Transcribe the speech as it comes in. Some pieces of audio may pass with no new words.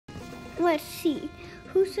Let's see.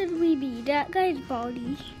 Who should we be? That guy's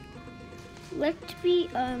body. Let's be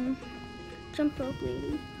jump rope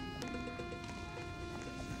lady.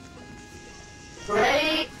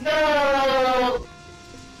 Great, no!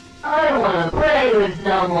 I want to play with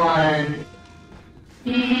someone.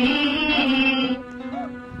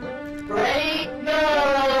 Great,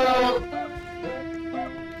 no!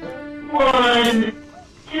 1,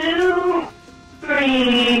 2,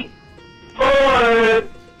 3, 4.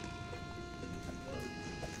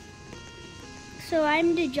 So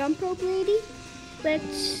I'm the jump rope lady.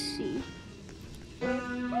 Let's see.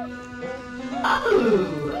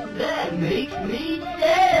 Oh, that makes me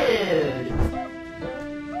sad.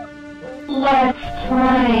 Let's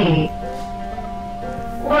play.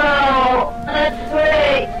 Well, that's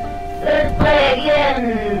great. Let's play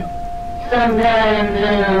again sometime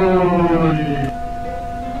soon.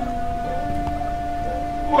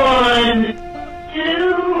 1,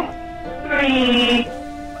 2, 3,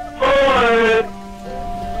 4.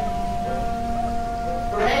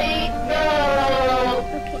 Great, go!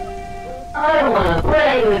 Okay. I want to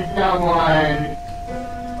play with someone.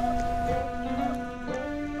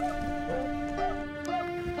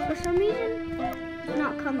 For some reason, it's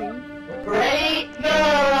not coming. Great, go!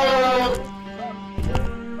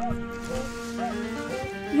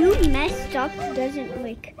 You messed up. Doesn't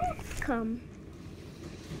like come.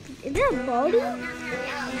 Is that a body?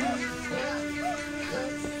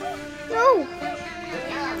 No.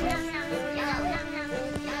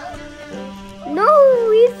 No,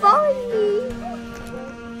 he's following me.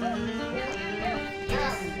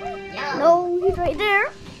 No, he's right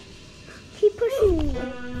there. Keep pushing me.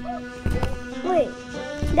 Wait,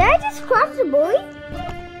 did I just cross the buoy?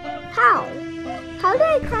 How? How did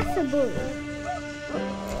I cross the buoy?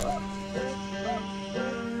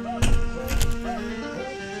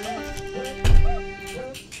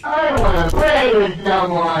 I want to play with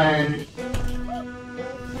someone.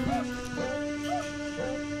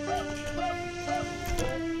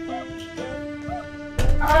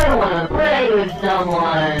 I want to play with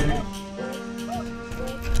someone.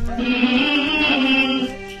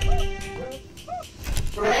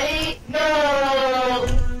 Great, no!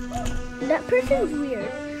 That person's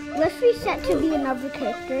weird. Let's reset to be another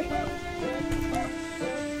character.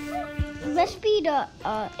 Let's be the,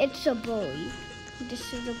 it's a bully.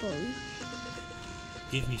 This is a bully.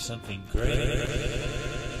 Give me something great.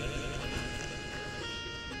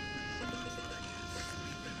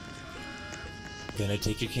 Gonna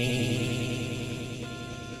take your cane.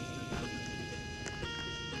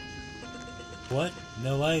 What?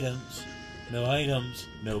 No items. No items.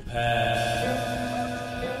 No pass.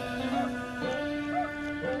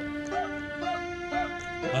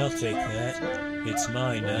 I'll take that. It's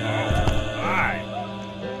mine now. Hi.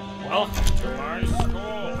 Welcome to my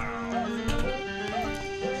schoolhouse.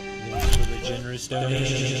 Thanks for the generous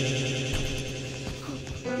donation.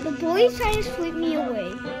 The bully's trying to sweep me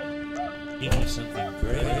away. Give me something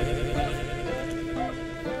great.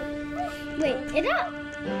 Wait, is that,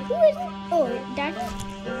 who is, oh, that's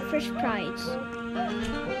first prize.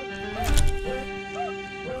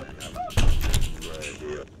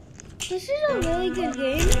 This is a really good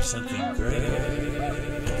game. Give me something great.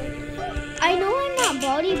 I know I'm not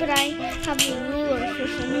body, but I have a ruler for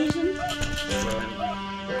some reason.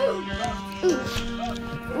 Oof.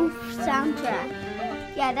 Oof soundtrack.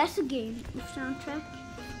 Yeah, that's a game. Oof soundtrack.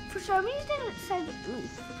 For some reason it said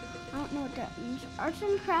oof. I don't know what that means. Arts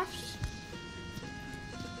and crafts.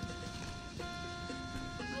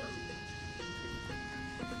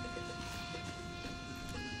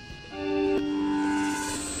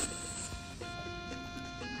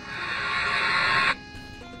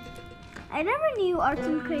 I never knew arts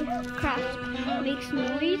and crafts makes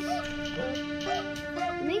noise.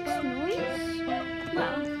 Makes noise?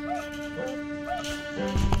 Wow.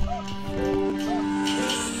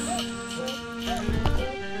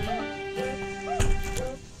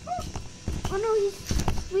 Oh no, he's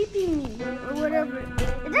sweeping me or whatever.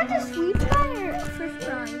 Is that the sweep guy or first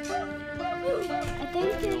prize? I think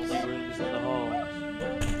it's Rooms in the halls.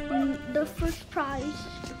 the first prize.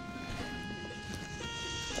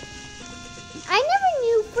 I never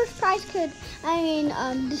knew first prize could,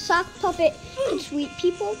 the sock puppet could sweep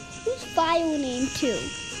people. Whose file name too?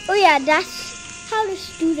 Oh yeah, that's how the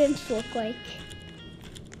students look like.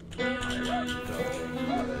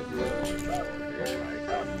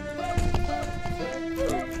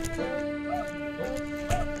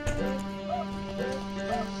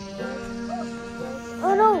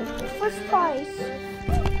 Oh no, first prize.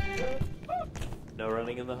 No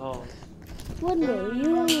running in the halls. Wonder,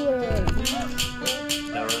 you were.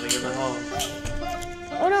 No running in the halls.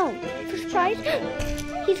 Oh no, first prize.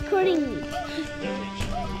 He's courting me.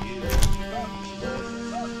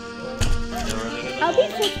 I'll be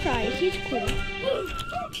first prize. He's cool.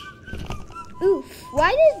 Oof.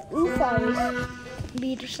 Why does oof always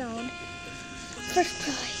be the sound? First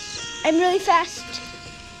prize. I'm really fast.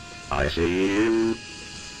 I see you,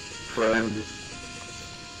 friend.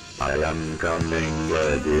 I am coming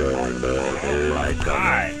with you on the hill I come.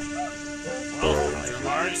 Hi. Welcome to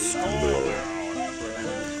my schoolhouse.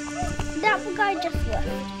 That guy just left.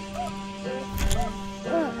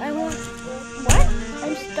 Oh, I want... What?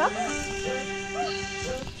 I'm stuck?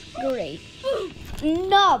 Great.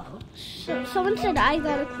 No! Someone said I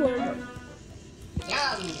got a quarter.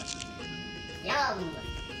 Yum. Yum.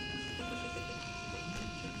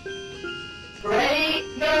 Ready,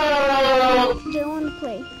 go! They want to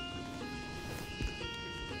play.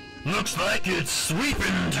 Looks like it's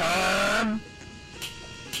sweeping time.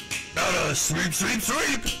 Gotta sweep, sweep,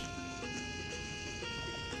 sweep.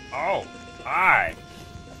 Oh, hi.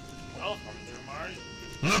 Welcome to my...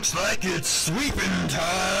 Looks like it's sweeping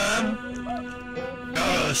time.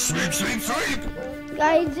 Gotta sweep, sweep, sweep.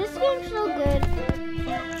 Guys, this game's so good.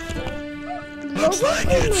 Looks like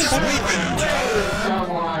it's sweeping time.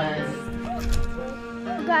 Someone.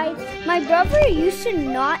 Guys, my brother used to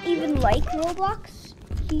not even like Roblox.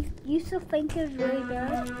 He used to think it was really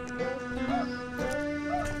bad.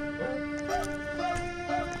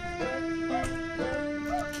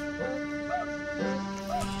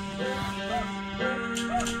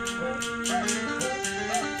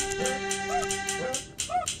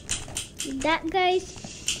 That guy's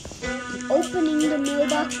opening the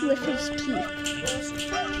mailbox with his teeth.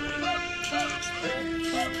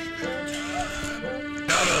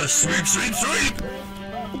 Gotta sweep, sweep, sweep.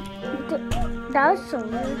 That was so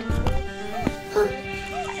weird.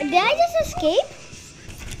 Did I just escape?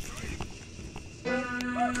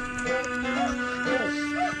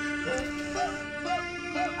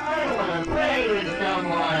 I want to play with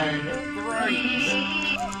someone.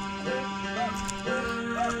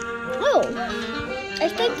 Oh, I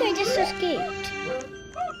think I just escaped.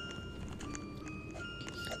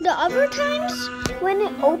 The other times when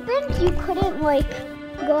it opened, you couldn't like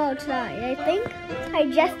go outside. I think I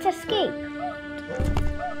just escaped.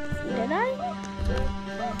 Did I?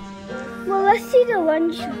 Well, let's see the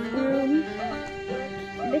lunchroom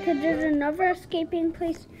because there's another escaping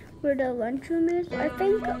place where the lunchroom is. I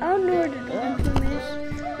think I don't know where the lunchroom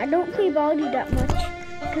is. I don't play Baldi that much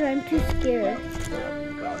because I'm too scared.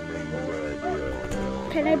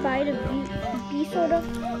 Can I buy the bee soda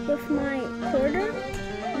with my quarter?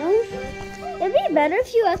 No? It'd be better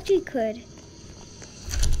if you actually could.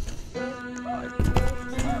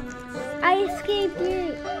 I escaped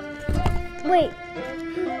you. Wait.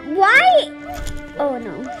 Why? Oh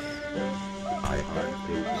no.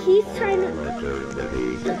 He's trying to...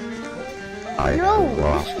 No.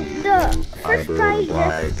 The first guy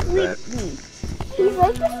just sweeped me. He's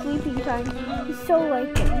like the sleeping time. He's so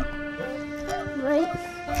like him. Right?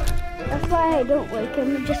 That's why I don't like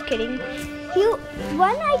him. I'm just kidding. When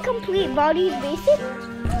I complete Baldi's Basics,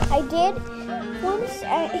 I did once.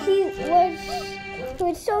 He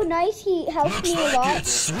was so nice. He helped me a lot. Looks like it's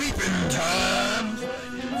sweeping time.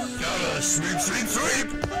 Gotta sweep, sweep, sweep.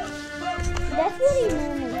 That's what he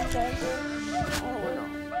normally says. Oh no.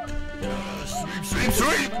 Gotta sweep, sweep,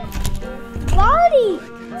 sweep. Baldi!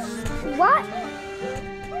 What?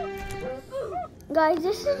 Guys,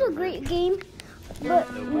 this is a great game. But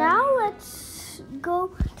now let's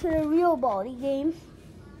go to the real Baldi game.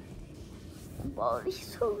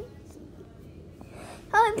 Baldi's so easy.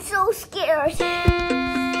 I'm so scared.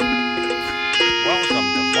 Welcome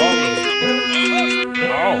to Baldi.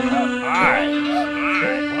 Oh, hi.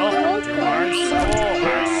 Welcome to my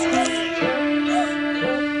schoolhouse.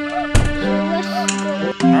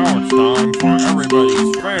 Now it's time for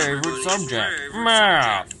everybody's favorite subject,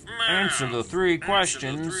 math. Answer the 3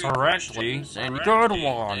 questions correctly and good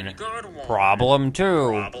one. Problem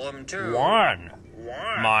 2. 1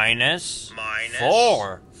 minus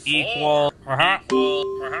 4 equal.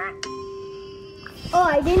 Oh,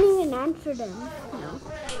 I didn't even answer them. No.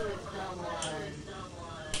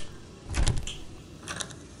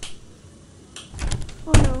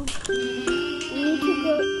 Oh no. I need to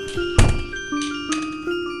go.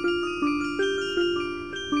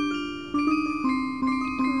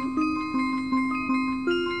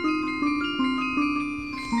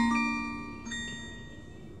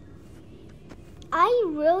 I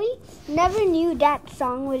really never knew that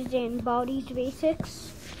song was in Baldi's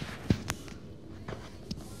Basics.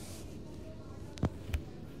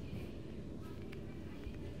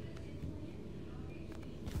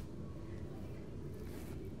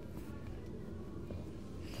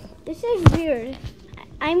 This is weird.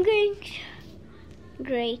 I'm going.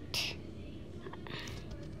 Great.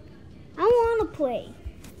 I want to play.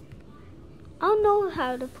 I don't know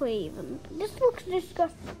how to play even. This looks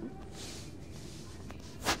disgusting.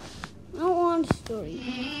 I don't want a story.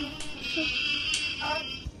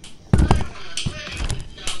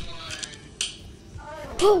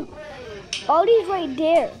 Oh, Baldi's right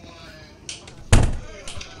there.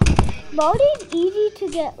 Baldi's easy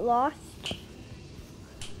to get lost.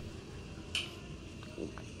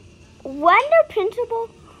 When the principal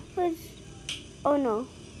was... Oh no.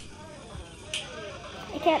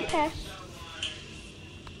 I can't pass.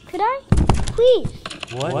 Could I? Please.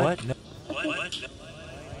 What? No.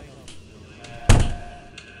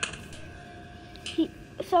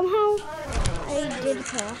 Somehow I did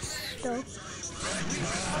pass though.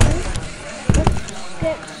 Let's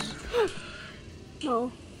get...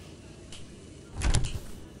 No.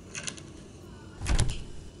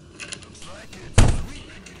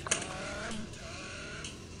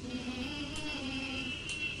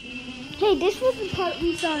 Hey, this was the part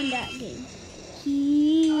we saw in that game.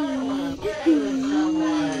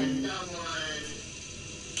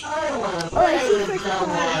 Oh, I see first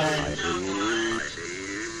class.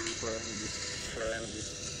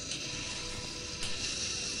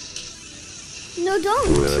 No,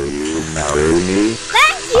 don't. Will you marry me?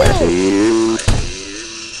 Thank I you. see you.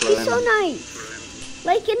 He's so nice.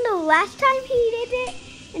 Like in the last time he did it,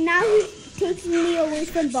 and now he takes me away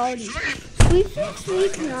from Baldi.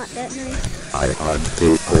 Sweet's not that nice. I hunt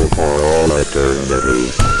people for all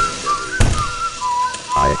eternity.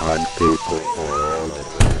 I hunt people for all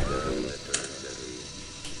eternity.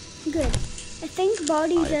 Good. I think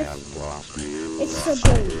Baldi I just... have lost you. It's so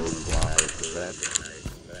good.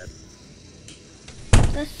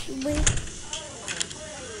 Let's wait.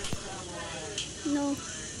 No.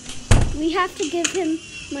 We have to give him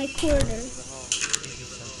my quarter.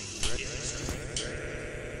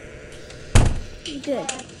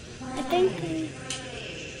 Good. I think...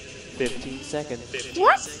 15 seconds.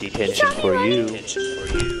 What? Detention He for shot me you. right-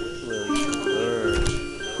 Will you learn?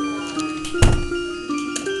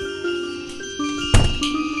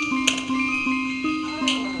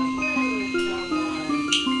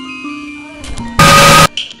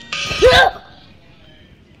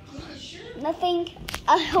 Nothing.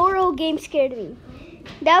 A horror game scared me.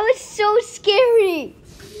 That was so scary.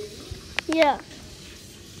 Yeah.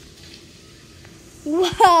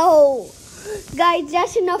 Wow. Guys,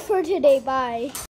 that's enough for today. Bye.